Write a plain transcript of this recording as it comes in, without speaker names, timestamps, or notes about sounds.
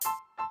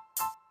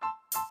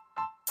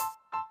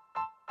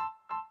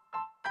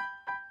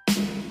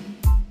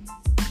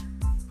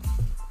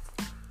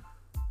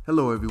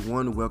Hello,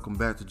 everyone. Welcome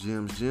back to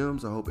Jim's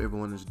Gems. I hope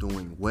everyone is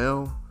doing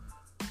well.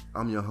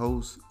 I'm your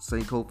host,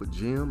 St. Colford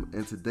Jim,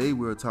 and today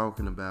we're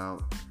talking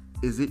about,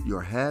 is it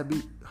your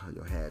habit?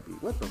 Your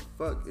habit. What the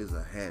fuck is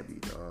a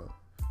habit, dog?